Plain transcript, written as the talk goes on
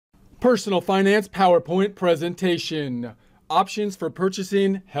Personal Finance PowerPoint presentation. Options for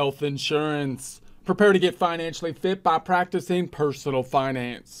purchasing health insurance. Prepare to get financially fit by practicing personal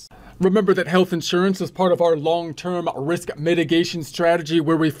finance. Remember that health insurance is part of our long-term risk mitigation strategy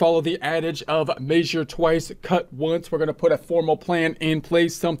where we follow the adage of measure twice, cut once. We're going to put a formal plan in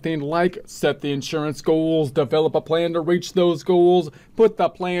place, something like set the insurance goals, develop a plan to reach those goals, put the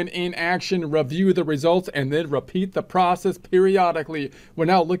plan in action, review the results, and then repeat the process periodically. We're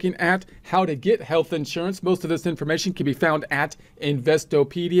now looking at how to get health insurance. Most of this information can be found at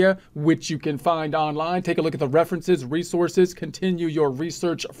Investopedia, which you can find online. Take a look at the references, resources, continue your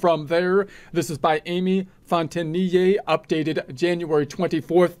research from there. This is by Amy Fontenille, updated January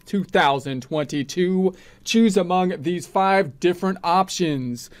 24th, 2022. Choose among these 5 different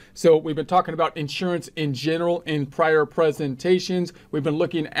options. So we've been talking about insurance in general in prior presentations. We've been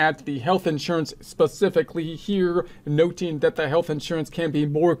looking at the health insurance specifically here, noting that the health insurance can be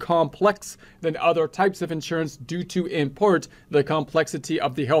more complex than other types of insurance due to, in part, the complexity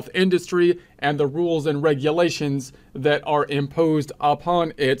of the health industry and the rules and regulations that are imposed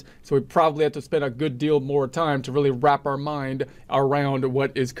upon it. So we probably have to spend a good deal more time to really wrap our mind around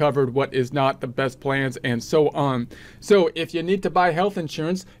what is covered, what is not, the best plans, and so on. So if you need to buy health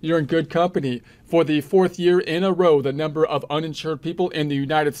insurance, you're in good company. For the 4th year in a row, the number of uninsured people in the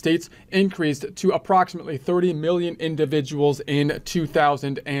United States increased to approximately 30 million individuals in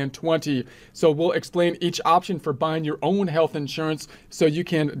 2020. So we'll explain each option for buying your own health insurance so you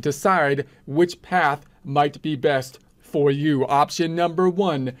can decide which path might be best for you. Option number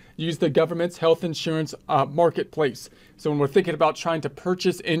 1, use the government's health insurance marketplace. So when we're thinking about trying to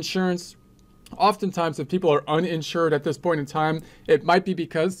purchase insurance, oftentimes if people are uninsured at this point in time, it might be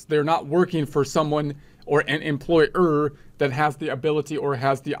because they're not working for someone or an employer that has the ability or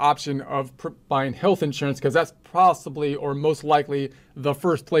has the option of buying health insurance, because that's possibly or most likely the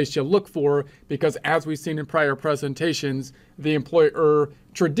first place you look for, because as we've seen in prior presentations, the employer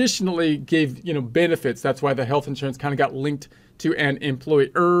traditionally gave benefits. That's why the health insurance kind of got linked to an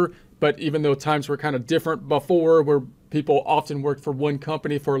employer. But even though times were kind of different before, where people often worked for one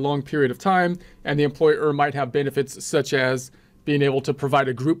company for a long period of time, and the employer might have benefits such as being able to provide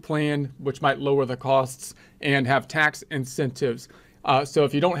a group plan, which might lower the costs, and have tax incentives. So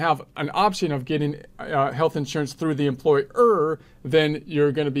if you don't have an option of getting health insurance through the employer, then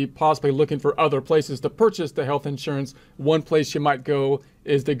you're going to be possibly looking for other places to purchase the health insurance. One place you might go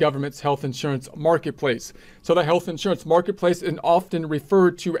is the government's health insurance marketplace. So the health insurance marketplace is often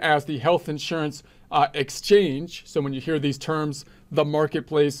referred to as the health insurance exchange. So when you hear these terms, the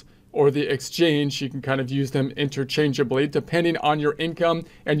marketplace or the exchange, you can kind of use them interchangeably. Depending on your income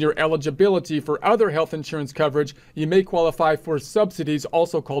and your eligibility for other health insurance coverage, you may qualify for subsidies,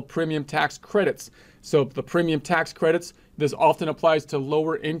 also called premium tax credits. So the premium tax credits, this often applies to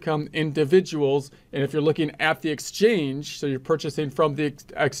lower income individuals. And if you're looking at the exchange, so you're purchasing from the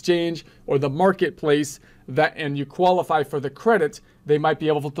exchange or the marketplace, and you qualify for the credit, they might be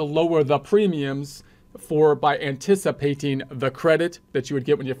able to lower the premiums by anticipating the credit that you would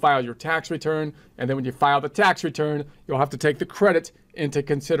get when you file your tax return. And then when you file the tax return, you'll have to take the credit into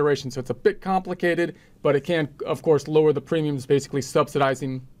consideration. So it's a bit complicated, but it can, of course, lower the premiums, basically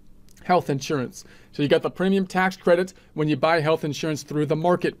subsidizing health insurance. So you got the premium tax credit when you buy health insurance through the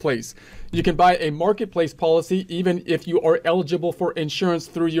marketplace. You can buy a marketplace policy even if you are eligible for insurance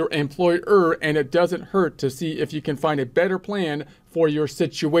through your employer, and it doesn't hurt to see if you can find a better plan for your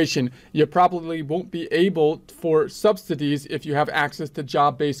situation. You probably won't be able for subsidies if you have access to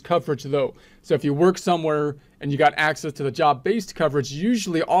job-based coverage though. So if you work somewhere and you got access to the job-based coverage,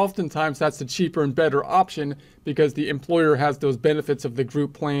 usually oftentimes that's the cheaper and better option because the employer has those benefits of the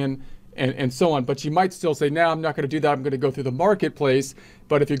group plan and so on. But you might still say, no, I'm not going to do that. I'm going to go through the marketplace.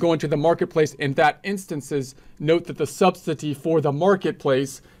 But if you're going to the marketplace in that instances, note that the subsidy for the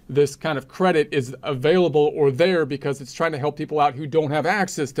marketplace, this kind of credit, is available or there because it's trying to help people out who don't have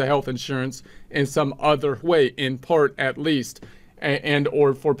access to health insurance in some other way, in part at least, and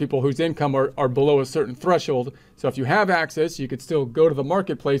or for people whose income are below a certain threshold. So if you have access, you could still go to the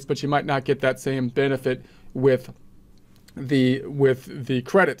marketplace, but you might not get that same benefit with the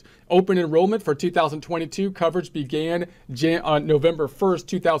credit. Open enrollment for 2022 coverage began on November 1st,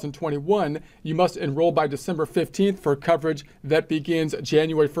 2021. You must enroll by December 15th for coverage that begins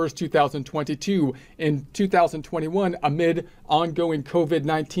January 1st, 2022. In 2021, amid ongoing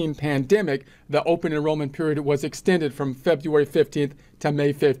COVID-19 pandemic, the open enrollment period was extended from February 15th to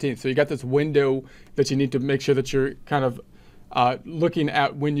May 15th. So you got this window that you need to make sure that you're kind of looking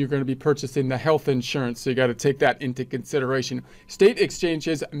at when you're going to be purchasing the health insurance. So you got to take that into consideration. State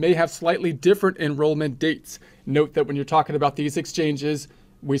exchanges may have slightly different enrollment dates. Note that when you're talking about these exchanges,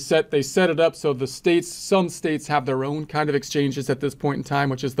 They set it up so some states have their own kind of exchanges at this point in time,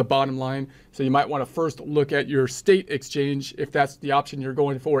 which is the bottom line. So you might want to first look at your state exchange if that's the option you're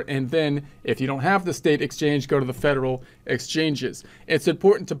going for. And then if you don't have the state exchange, go to the federal exchanges. It's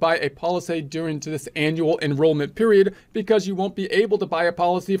important to buy a policy during this annual enrollment period because you won't be able to buy a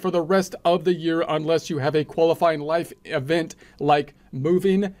policy for the rest of the year unless you have a qualifying life event like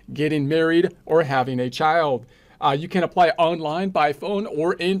moving, getting married, or having a child. You can apply online, by phone,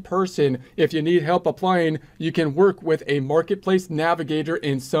 or in person. If you need help applying, you can work with a marketplace navigator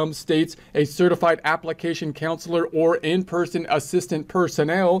in some states, a certified application counselor, or in-person assistant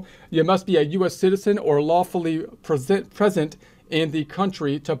personnel. You must be a U.S. citizen or lawfully present in the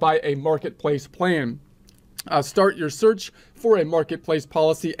country to buy a marketplace plan. Start your search for a marketplace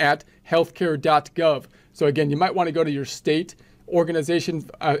policy at healthcare.gov. So again, you might want to go to your state organization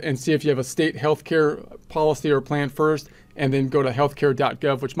and see if you have a state healthcare policy or plan first, and then go to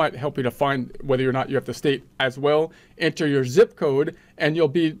healthcare.gov, which might help you to find whether or not you have the state as well. Enter your zip code and you'll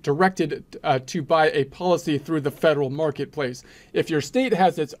be directed to buy a policy through the federal marketplace. If your state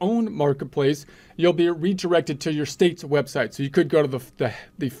has its own marketplace, you'll be redirected to your state's website. So you could go to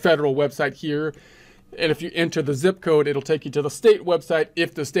the federal website here, and if you enter the zip code, it'll take you to the state website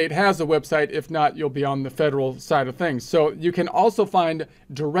if the state has a website. If not, you'll be on the federal side of things. So you can also find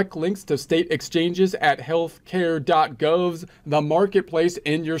direct links to state exchanges at healthcare.gov's The Marketplace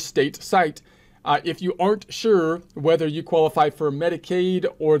in your state site. If you aren't sure whether you qualify for Medicaid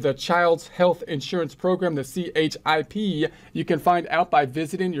or the Child's Health Insurance Program, the CHIP, you can find out by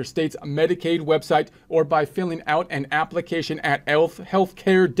visiting your state's Medicaid website or by filling out an application at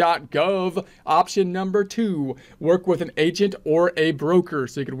healthcare.gov. Option number 2, work with an agent or a broker.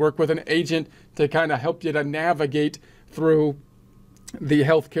 So you could work with an agent to kind of help you to navigate through the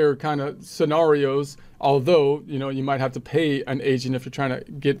healthcare kind of scenarios, although, you might have to pay an agent if you're trying to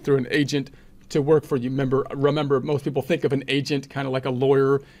get through an agent to work for you. Remember, most people think of an agent kind of like a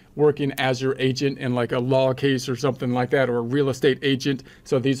lawyer working as your agent in like a law case or something like that, or a real estate agent.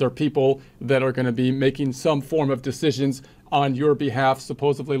 So these are people that are going to be making some form of decisions on your behalf,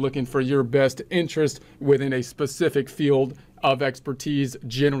 supposedly looking for your best interest within a specific field of expertise,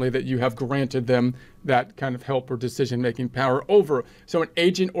 generally, that you have granted them that kind of help or decision-making power over. So an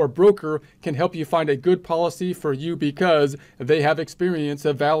agent or broker can help you find a good policy for you because they have experience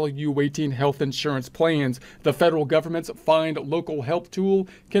evaluating health insurance plans. The federal government's Find Local Help tool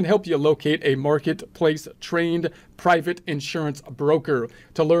can help you locate a marketplace-trained private insurance broker.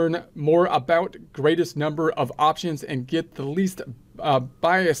 To learn more about greatest number of options and get the least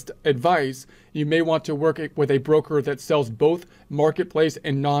biased advice, you may want to work with a broker that sells both marketplace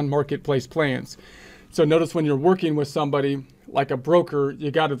and non-marketplace plans. So notice when you're working with somebody like a broker, you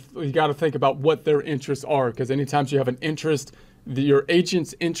got to think about what their interests are, because anytime you have an interest, your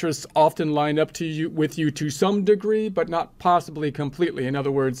agent's interests often line up with you to some degree, but not possibly completely. In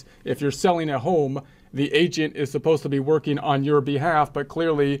other words, if you're selling a home, the agent is supposed to be working on your behalf, but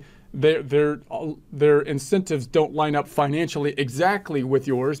clearly their incentives don't line up financially exactly with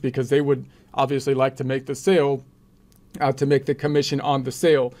yours, because they would obviously like to make the sale, to make the commission on the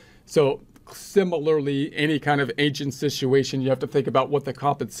sale. So similarly, any kind of agent situation, you have to think about what the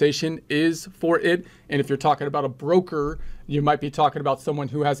compensation is for it. And if you're talking about a broker, you might be talking about someone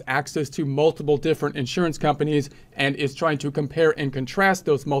who has access to multiple different insurance companies and is trying to compare and contrast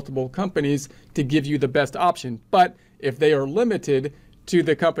those multiple companies to give you the best option. But if they are limited to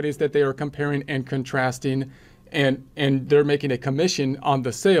the companies that they are comparing and contrasting, and they're making a commission on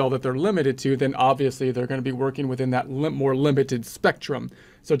the sale that they're limited to, then obviously they're going to be working within that more limited spectrum.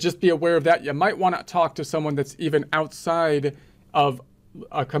 So just be aware of that. You might want to talk to someone that's even outside of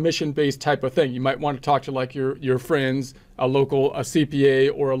a commission-based type of thing. You might want to talk to like your friends, a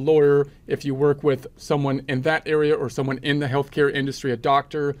CPA or a lawyer, if you work with someone in that area or someone in the healthcare industry, a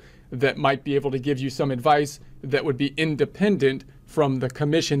doctor, that might be able to give you some advice that would be independent from the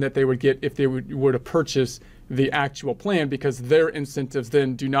commission that they would get if they were to purchase the actual plan, because their incentives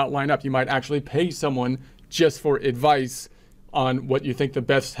then do not line up. You might actually pay someone just for advice on what you think the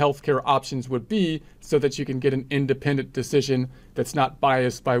best healthcare options would be, so that you can get an independent decision that's not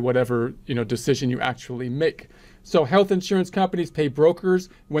biased by whatever decision you actually make. So health insurance companies pay brokers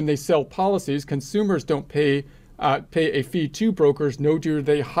when they sell policies. Consumers don't pay a fee to brokers, nor do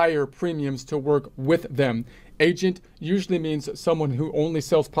they hire premiums to work with them. Agent usually means someone who only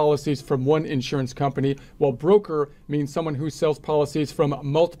sells policies from one insurance company, while broker means someone who sells policies from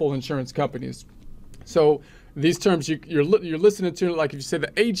multiple insurance companies. So these terms you're listening to, like if you say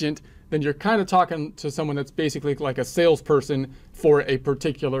the agent, then you're kind of talking to someone that's basically like a salesperson for a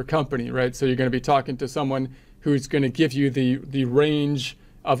particular company, right? So you're going to be talking to someone who's going to give you the range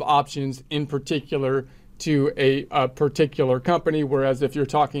of options in particular to a particular company. Whereas if you're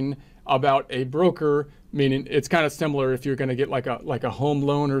talking about a broker, meaning it's kind of similar if you're going to get like a home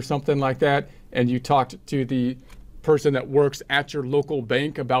loan or something like that, and you talked to the person that works at your local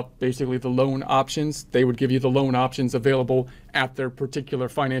bank about basically the loan options, they would give you the loan options available at their particular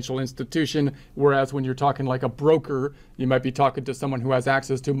financial institution. Whereas when you're talking like a broker, you might be talking to someone who has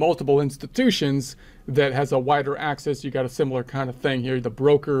access to multiple institutions that has a wider access. You got a similar kind of thing here. The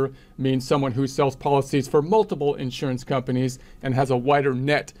broker means someone who sells policies for multiple insurance companies and has a wider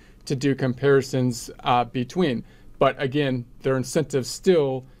net to do comparisons between. But again, their incentives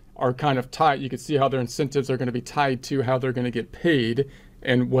still are kind of tied. You can see how their incentives are going to be tied to how they're going to get paid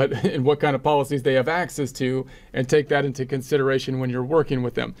and what kind of policies they have access to, and take that into consideration when you're working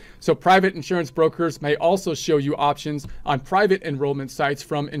with them. So private insurance brokers may also show you options on private enrollment sites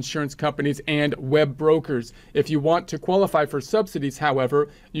from insurance companies and web brokers. If you want to qualify for subsidies, however,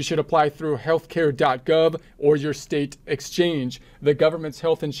 you should apply through healthcare.gov or your state exchange. The government's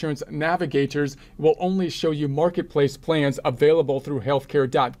health insurance navigators will only show you marketplace plans available through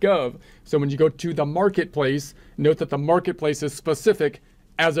healthcare.gov. So when you go to the marketplace, note that the marketplace is specific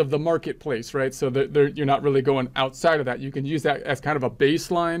as of the marketplace, right? So you're not really going outside of that. You can use that as kind of a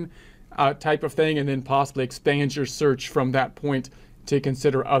baseline type of thing, and then possibly expand your search from that point to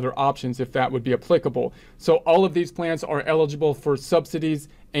consider other options if that would be applicable. So all of these plans are eligible for subsidies,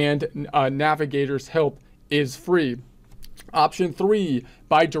 and Navigator's help is free. Option 3,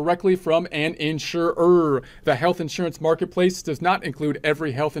 buy directly from an insurer. The health insurance marketplace does not include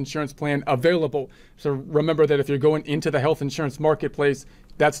every health insurance plan available. So remember that if you're going into the health insurance marketplace,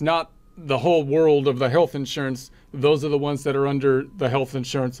 that's not the whole world of the health insurance. Those are the ones that are under the health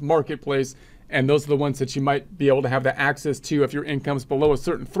insurance marketplace, and those are the ones that you might be able to have the access to if your income's below a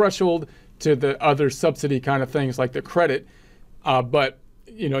certain threshold, to the other subsidy kind of things like the credit. But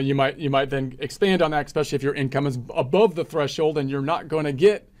you know, you might then expand on that, especially if your income is above the threshold and you're not going to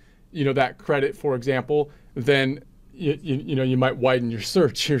get, you know, that credit, for example. Then you might widen your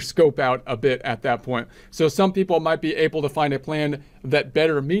search, your scope out a bit at that point. So some people might be able to find a plan that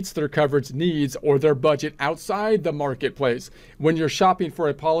better meets their coverage needs or their budget outside the marketplace. When you're shopping for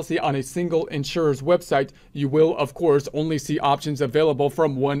a policy on a single insurer's website, you will, of course, only see options available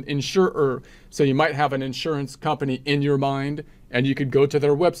from one insurer. So you might have an insurance company in your mind, and you could go to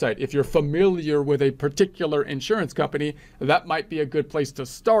their website. If you're familiar with a particular insurance company, that might be a good place to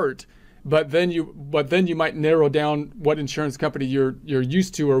start. But then you might narrow down what insurance company you're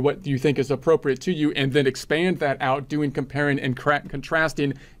used to or what you think is appropriate to you, and then expand that out, doing comparing and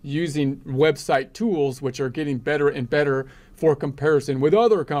contrasting using website tools, which are getting better and better for comparison with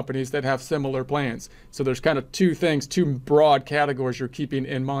other companies that have similar plans. So there's kind of two broad categories you're keeping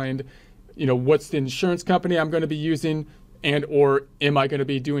in mind. You know, what's the insurance company I'm going to be using, and or am I going to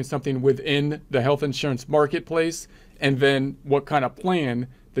be doing something within the health insurance marketplace? And then what kind of plan,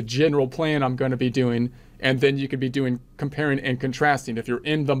 the general plan I'm going to be doing. And then you could be doing comparing and contrasting. If you're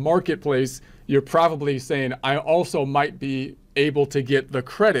in the marketplace, you're probably saying, I also might be able to get the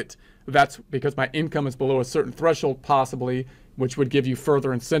credit. That's because my income is below a certain threshold, possibly, which would give you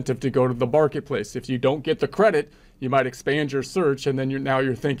further incentive to go to the marketplace. If you don't get the credit, you might expand your search, and then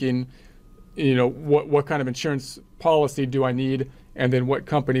you're thinking, you know, what kind of insurance policy do I need, and then what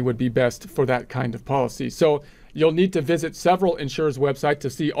company would be best for that kind of policy. So you'll need to visit several insurers' websites to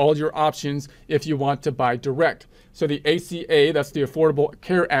see all your options if you want to buy direct. So the ACA, that's the Affordable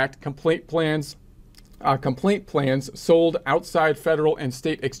Care Act, complaint plans sold outside federal and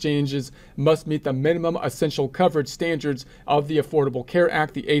state exchanges must meet the minimum essential coverage standards of the Affordable Care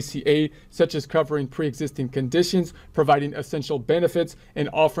Act, the ACA, such as covering pre-existing conditions, providing essential benefits, and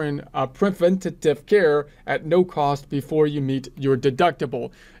offering preventative care at no cost before you meet your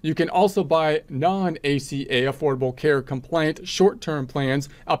deductible. You can also buy non-ACA Affordable Care compliant short-term plans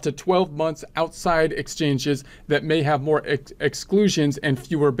up to 12 months outside exchanges that may have more exclusions and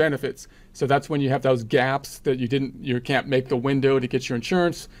fewer benefits. So that's when you have those gaps that you can't make the window to get your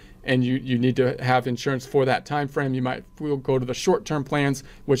insurance, and you need to have insurance for that time frame. We'll go to the short-term plans,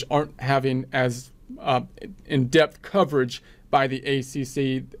 which aren't having as in-depth coverage by the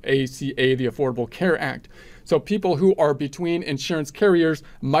ACA, the Affordable Care Act. So people who are between insurance carriers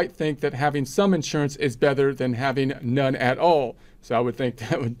might think that having some insurance is better than having none at all. So I would think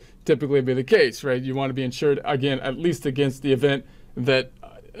that would typically be the case, right? You want to be insured, again, at least against the event that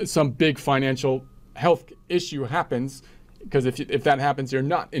some big financial health issue happens, because if that happens, you're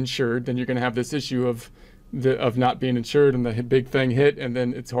not insured, then you're going to have this issue of, of not being insured, and the big thing hit, and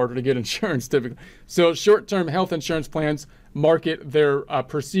then it's harder to get insurance typically. So short-term health insurance plans market their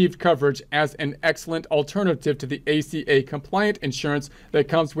perceived coverage as an excellent alternative to the ACA compliant insurance that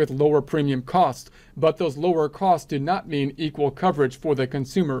comes with lower premium costs. But those lower costs do not mean equal coverage for the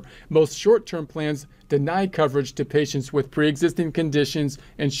consumer. Most short-term plans deny coverage to patients with pre-existing conditions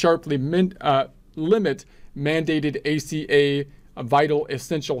and sharply limit mandated ACA vital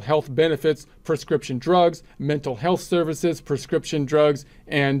essential health benefits, prescription drugs, mental health services, prescription drugs,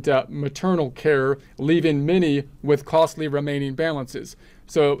 and maternal care, leaving many with costly remaining balances.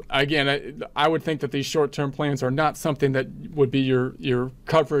 So again, I would think that these short-term plans are not something that would be your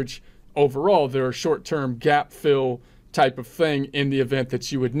coverage overall. They're a short-term gap fill type of thing in the event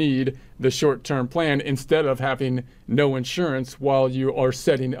that you would need the short-term plan instead of having no insurance while you are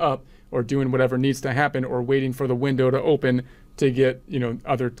setting up or doing whatever needs to happen or waiting for the window to open to get,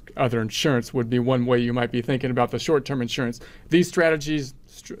 other insurance would be one way you might be thinking about the short-term insurance. These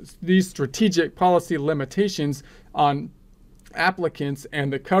strategic policy limitations on applicants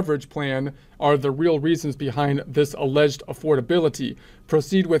and the coverage plan are the real reasons behind this alleged affordability.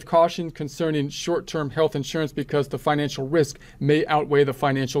 Proceed with caution concerning short-term health insurance because the financial risk may outweigh the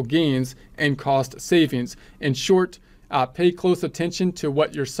financial gains and cost savings. In short, pay close attention to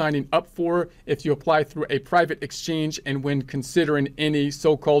what you're signing up for if you apply through a private exchange and when considering any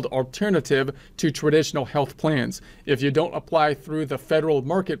so-called alternative to traditional health plans. If you don't apply through the federal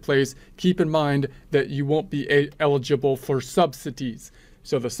marketplace, keep in mind that you won't be eligible for subsidies.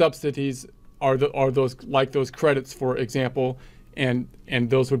 So the subsidies are those credits, for example, and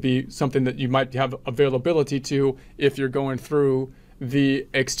those would be something that you might have availability to if you're going through the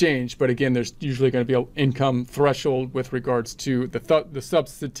exchange. But again, there's usually going to be an income threshold with regards to the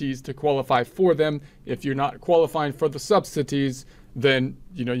subsidies to qualify for them. If you're not qualifying for the subsidies, then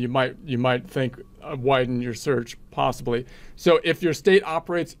you might think widen your search possibly. So if your state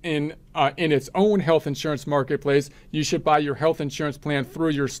operates in its own health insurance marketplace, you should buy your health insurance plan through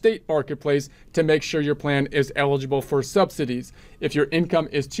your state marketplace to make sure your plan is eligible for subsidies. If your income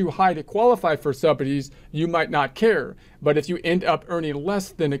is too high to qualify for subsidies, you might not care. But if you end up earning less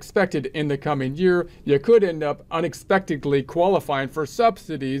than expected in the coming year, you could end up unexpectedly qualifying for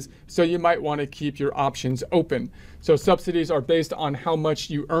subsidies, so you might want to keep your options open. So subsidies are based on how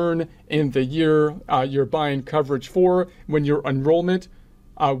much you earn in the year you're buying coverage for. When you enroll,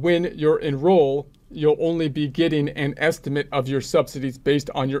 you'll only be getting an estimate of your subsidies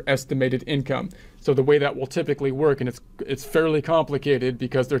based on your estimated income. So the way that will typically work, and it's fairly complicated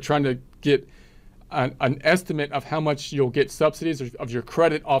because they're trying to get an estimate of how much you'll get subsidies of your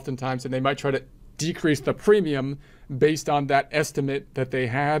credit oftentimes, and they might try to decrease the premium based on that estimate that they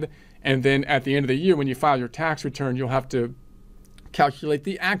had. And then at the end of the year, when you file your tax return, you'll have to calculate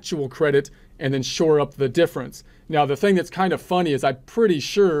the actual credit and then shore up the difference. Now, the thing that's kind of funny is I'm pretty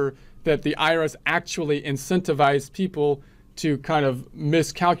sure that the IRS actually incentivized people to kind of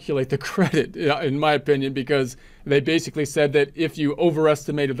miscalculate the credit, in my opinion, because they basically said that if you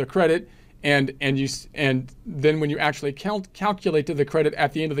overestimated the credit and then when you actually calculated the credit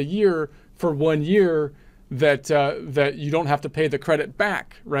at the end of the year for 1 year, that you don't have to pay the credit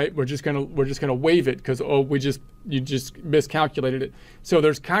back, right? We're just gonna waive it because you just miscalculated it. So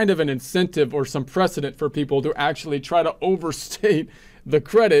there's kind of an incentive or some precedent for people to actually try to overstate the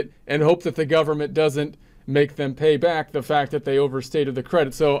credit and hope that the government doesn't make them pay back the fact that they overstated the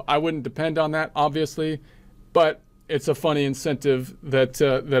credit. So I wouldn't depend on that, obviously, but it's a funny incentive that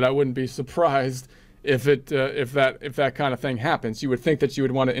I wouldn't be surprised if that kind of thing happens. You would think that you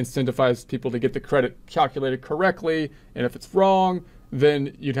would want to incentivize people to get the credit calculated correctly, and if it's wrong,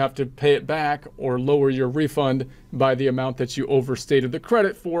 then you'd have to pay it back or lower your refund by the amount that you overstated the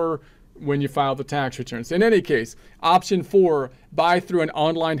credit for when you file the tax returns. In any case, option 4, buy through an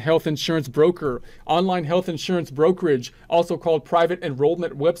online health insurance broker. Online health insurance brokerage, also called private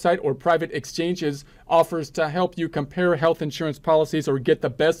enrollment website or private exchanges, offers to help you compare health insurance policies or get the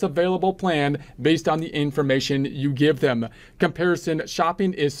best available plan based on the information you give them. Comparison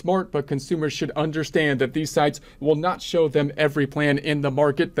shopping is smart, but consumers should understand that these sites will not show them every plan in the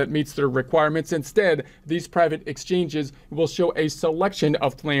market that meets their requirements. Instead, these private exchanges will show a selection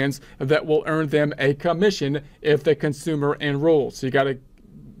of plans that will earn them a commission if the consumer enrolls. So you got to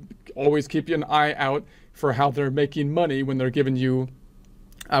always keep an eye out for how they're making money when they're giving you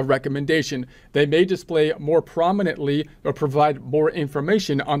a recommendation. They may display more prominently or provide more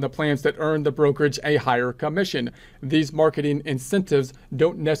information on the plans that earn the brokerage a higher commission. These marketing incentives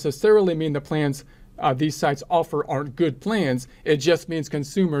don't necessarily mean the plans these sites offer aren't good plans. It just means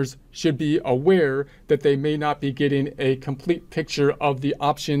consumers should be aware that they may not be getting a complete picture of the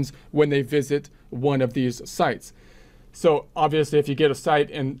options when they visit one of these sites. So obviously, if you get a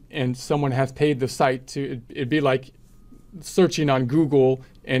site and someone has paid the site to, it'd be like searching on Google,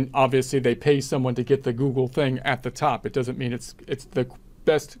 and obviously they pay someone to get the Google thing at the top. It doesn't mean it's the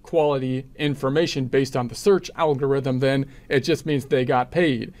best quality information based on the search algorithm. Then it just means they got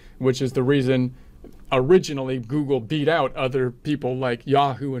paid, which is the reason originally Google beat out other people like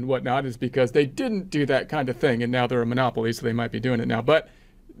Yahoo and whatnot, is because they didn't do that kind of thing, and now they're a monopoly, so they might be doing it now. But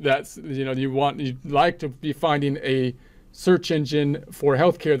that's, you'd like to be finding a search engine for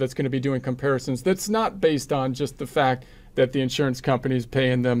healthcare that's going to be doing comparisons that's not based on just the fact that the insurance company is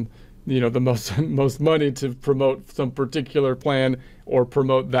paying them the most money to promote some particular plan or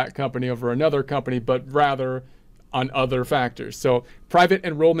promote that company over another company, but rather on other factors. So private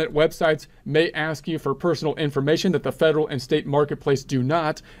enrollment websites may ask you for personal information that the federal and state marketplace do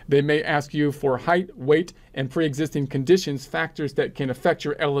not. They may ask you for height, weight, and pre-existing conditions, factors that can affect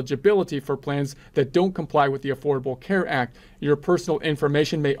your eligibility for plans that don't comply with the Affordable Care Act. Your personal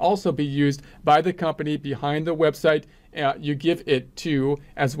information may also be used by the company behind the website you give it to,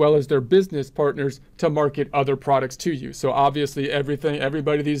 as well as their business partners, to market other products to you. So obviously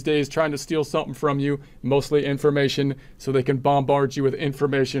everybody these days trying to steal something from you, mostly information, so they can bombard you with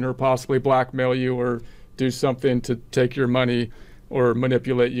information or possibly blackmail you or do something to take your money or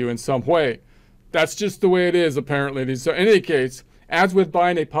manipulate you in some way. That's just the way it is, apparently. So in any case, as with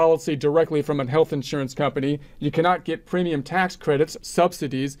buying a policy directly from a health insurance company, you cannot get premium tax credits,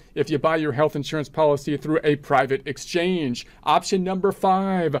 subsidies, if you buy your health insurance policy through a private exchange. Option number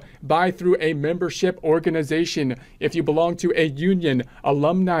 5, buy through a membership organization. If you belong to a union,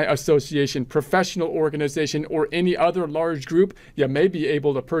 alumni association, professional organization, or any other large group, you may be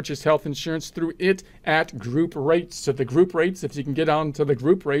able to purchase health insurance through it at group rates. So the group rates, if you can get onto the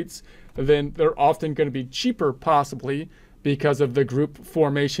group rates, then they're often going to be cheaper, possibly, because of the group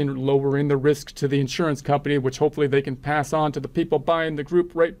formation lowering the risk to the insurance company, which hopefully they can pass on to the people buying the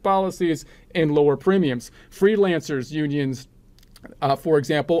group rate policies and lower premiums. Freelancers unions, for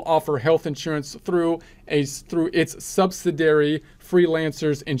example, offer health insurance through its subsidiary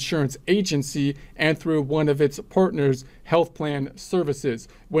Freelancers Insurance Agency and through one of its partners, Health Plan Services.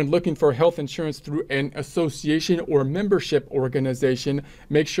 When looking for health insurance through an association or membership organization,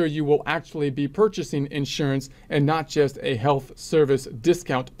 make sure you will actually be purchasing insurance and not just a health service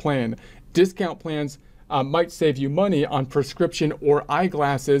discount plan. Discount plans might save you money on prescription or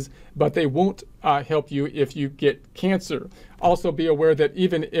eyeglasses, but they won't help you if you get cancer. Also be aware that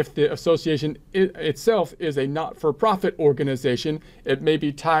even if the association itself is a not-for-profit organization, it may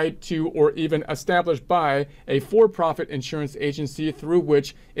be tied to or even established by a for-profit insurance agency through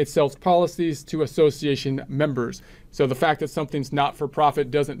which it sells policies to association members. So the fact that something's not-for-profit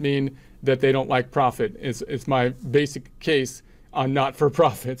doesn't mean that they don't like profit. It's my basic case on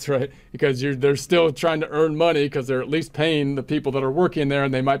not-for-profits, right? Because they're still trying to earn money because they're at least paying the people that are working there,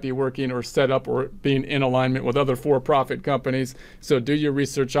 and they might be working or set up or being in alignment with other for-profit companies. So do your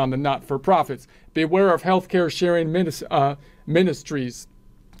research on the not-for-profits. Beware of healthcare sharing ministries.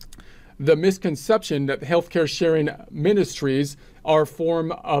 The misconception that healthcare sharing ministries are a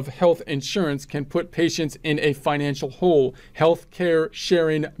form of health insurance can put patients in a financial hole. Healthcare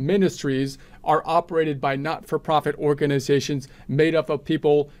sharing ministries are operated by not-for-profit organizations made up of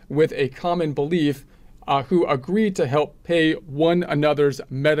people with a common belief who agree to help pay one another's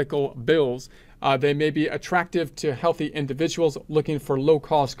medical bills. They may be attractive to healthy individuals looking for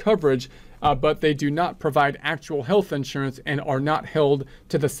low-cost coverage, but they do not provide actual health insurance and are not held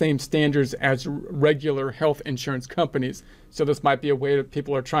to the same standards as regular health insurance companies. So this might be a way that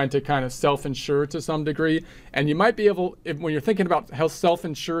people are trying to kind of self-insure to some degree. And you might be able, when you're thinking about health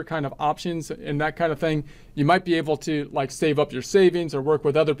self-insure kind of options and that kind of thing, you might be able to like save up your savings or work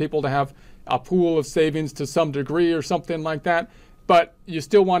with other people to have a pool of savings to some degree or something like that. But you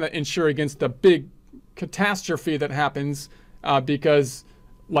still want to insure against the big catastrophe that happens because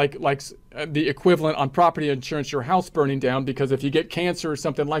like the equivalent on property insurance, your house burning down, because if you get cancer or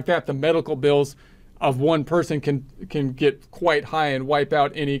something like that, the medical bills of one person can get quite high and wipe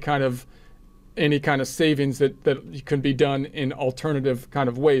out any kind of savings that can be done in alternative kind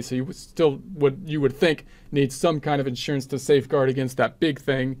of ways. So you would think need some kind of insurance to safeguard against that big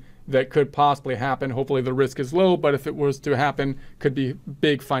thing that could possibly happen. Hopefully the risk is low, but if it was to happen, could be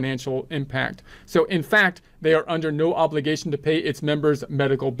big financial impact. So in fact, they are under no obligation to pay its members'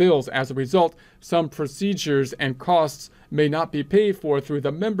 medical bills. As a result, some procedures and costs may not be paid for through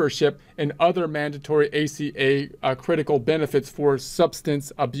the membership, and other mandatory ACA critical benefits for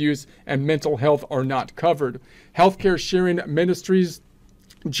substance abuse and mental health are not covered. Healthcare sharing ministries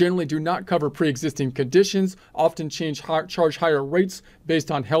generally do not cover pre-existing conditions, often charge higher rates based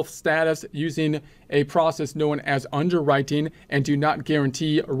on health status using a process known as underwriting, and do not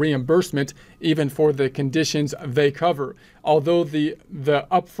guarantee reimbursement even for the conditions they cover. Although the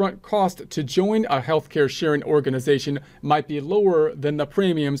upfront cost to join a healthcare sharing organization might be lower than the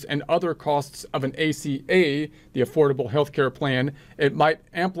premiums and other costs of an ACA, the Affordable Healthcare Plan, it might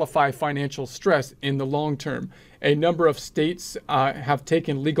amplify financial stress in the long term. A number of states have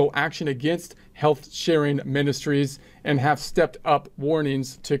taken legal action against health sharing ministries and have stepped up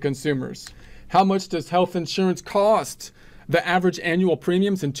warnings to consumers. How much does health insurance cost? The average annual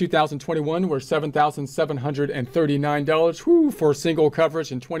premiums in 2021 were $7,739 for single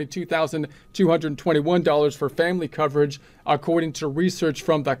coverage and $22,221 for family coverage, according to research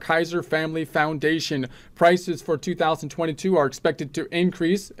from the Kaiser Family Foundation. Prices for 2022 are expected to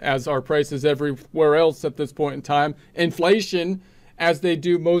increase, as are prices everywhere else at this point in time. Inflation, as they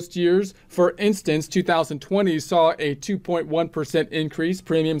do most years. For instance, 2020 saw a 2.1% increase.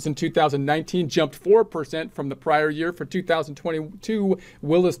 Premiums in 2019 jumped 4% from the prior year. For 2022,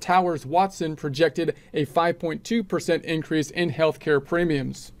 Willis Towers Watson projected a 5.2% increase in healthcare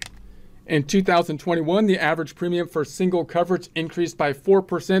premiums. In 2021, the average premium for single coverage increased by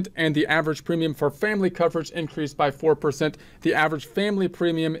 4%, and the average premium for family coverage increased by 4%. The average family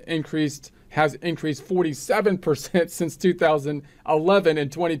premium has increased 47% since 2011 and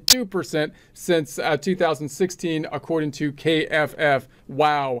 22% since 2016, according to KFF.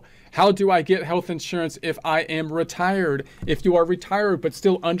 Wow. How do I get health insurance if I am retired? If you are retired but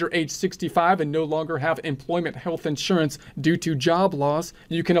still under age 65 and no longer have employment health insurance due to job loss,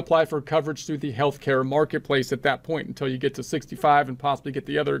 you can apply for coverage through the healthcare marketplace at that point until you get to 65 and possibly get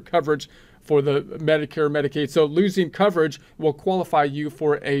the other coverage for the Medicare, Medicaid. So losing coverage will qualify you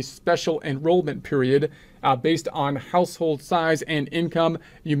for a special enrollment period. Based on household size and income,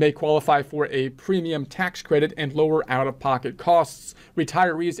 you may qualify for a premium tax credit and lower out-of-pocket costs.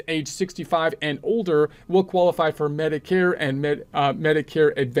 Retirees age 65 and older will qualify for Medicare and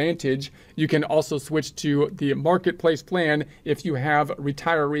Medicare Advantage. You can also switch to the Marketplace plan if you have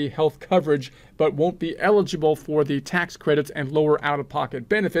retiree health coverage, but won't be eligible for the tax credits and lower out-of-pocket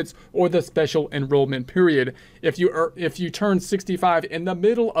benefits or the special enrollment period. If you turn 65 in the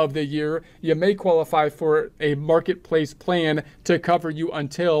middle of the year, you may qualify for a Marketplace plan to cover you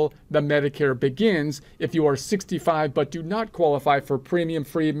until the Medicare begins. If you are 65 but do not qualify for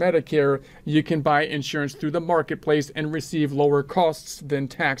premium-free Medicare, you can buy insurance through the Marketplace and receive lower costs than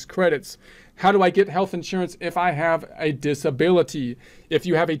tax credits. How do I get health insurance if I have a disability? If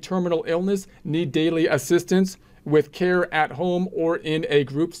you have a terminal illness, need daily assistance with care at home or in a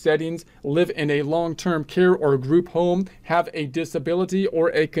group settings, live in a long-term care or group home, have a disability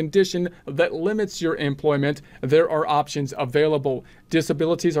or a condition that limits your employment, there are options available.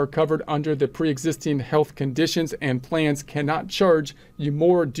 Disabilities are covered under the pre-existing health conditions, and plans cannot charge you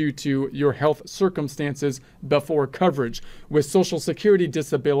more due to your health circumstances before coverage. With Social Security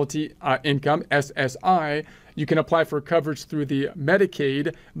Disability Income, SSI, you can apply for coverage through the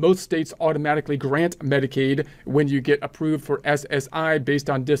Medicaid. Most states automatically grant Medicaid when you get approved for SSI based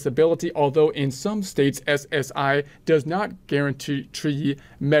on disability, although in some states, SSI does not guarantee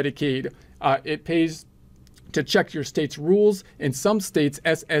Medicaid. It pays to check your state's rules. In some states,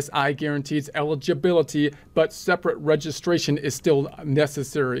 SSI guarantees eligibility, but separate registration is still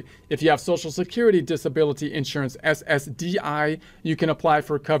necessary. If you have Social Security Disability Insurance, SSDI, you can apply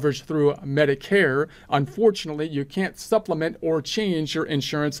for coverage through Medicare. Unfortunately, you can't supplement or change your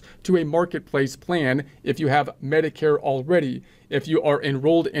insurance to a Marketplace plan if you have Medicare already. If you are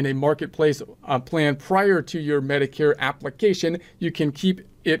enrolled in a Marketplace plan prior to your Medicare application, you can keep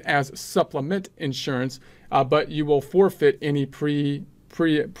it as supplement insurance, but you will forfeit any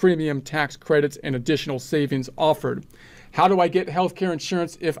premium tax credits and additional savings offered. How do I get healthcare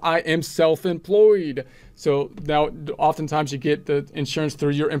insurance if I am self-employed? So now oftentimes you get the insurance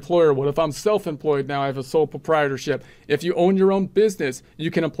through your employer. What if I'm self-employed now? I have a sole proprietorship. If you own your own business,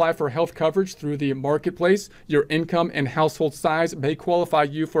 you can apply for health coverage through the Marketplace. Your income and household size may qualify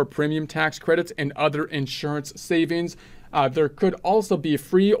you for premium tax credits and other insurance savings. There could also be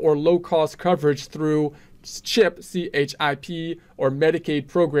free or low-cost coverage through CHIP, CHIP, or Medicaid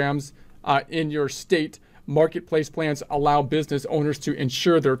programs in your state. Marketplace plans allow business owners to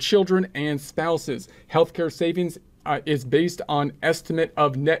insure their children and spouses. Healthcare savings is based on estimate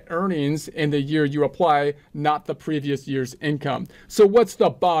of net earnings in the year you apply, not the previous year's income. So what's the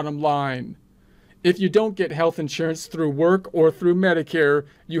bottom line? If you don't get health insurance through work or through Medicare,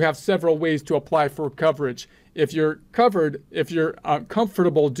 you have several ways to apply for coverage. If you're covered, if you're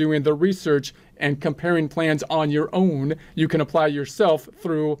comfortable doing the research and comparing plans on your own, you can apply yourself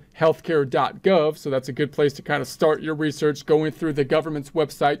through healthcare.gov. So that's a good place to kind of start your research. Going through the government's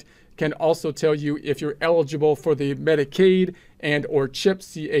website can also tell you if you're eligible for the Medicaid and or CHIP,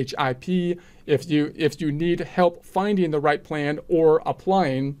 CHIP. If you need help finding the right plan or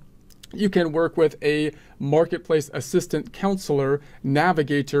applying, you can work with a marketplace assistant, counselor,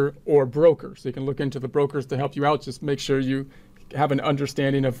 navigator, or broker. So you can look into the brokers to help you out. Just make sure you have an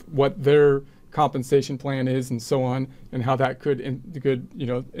understanding of what their compensation plan is and so on, and how that could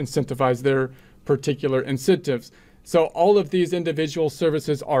incentivize their particular incentives. So all of these individual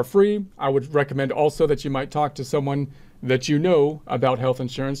services are free. I would recommend also that you might talk to someone that you know about health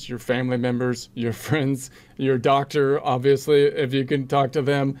insurance, your family members, your friends, your doctor, obviously, if you can talk to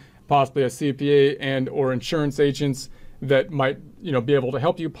them, possibly a CPA and or insurance agents that might be able to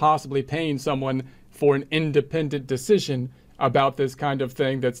help you, possibly paying someone for an independent decision about this kind of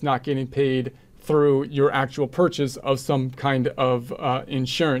thing that's not getting paid through your actual purchase of some kind of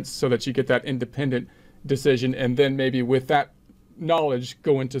insurance, so that you get that independent decision, and then maybe with that knowledge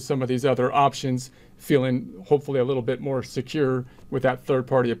go into some of these other options, feeling hopefully a little bit more secure with that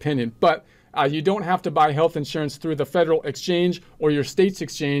third-party opinion. But you don't have to buy health insurance through the federal exchange or your state's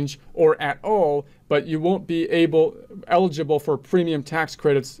exchange or at all, but you won't be eligible for premium tax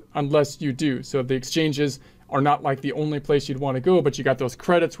credits unless you do. So the exchanges are not like the only place you'd want to go, but you got those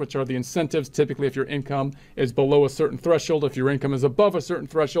credits, which are the incentives. Typically, if your income is below a certain threshold, if your income is above a certain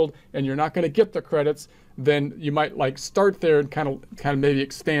threshold and you're not going to get the credits, then you might start there and kind of maybe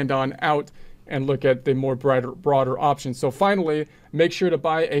expand on out and look at the more broader options. So finally, make sure to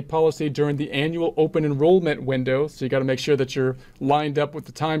buy a policy during the annual open enrollment window. So you got to make sure that you're lined up with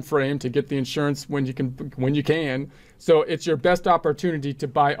the time frame to get the insurance when you can. So it's your best opportunity to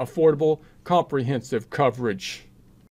buy affordable, comprehensive coverage.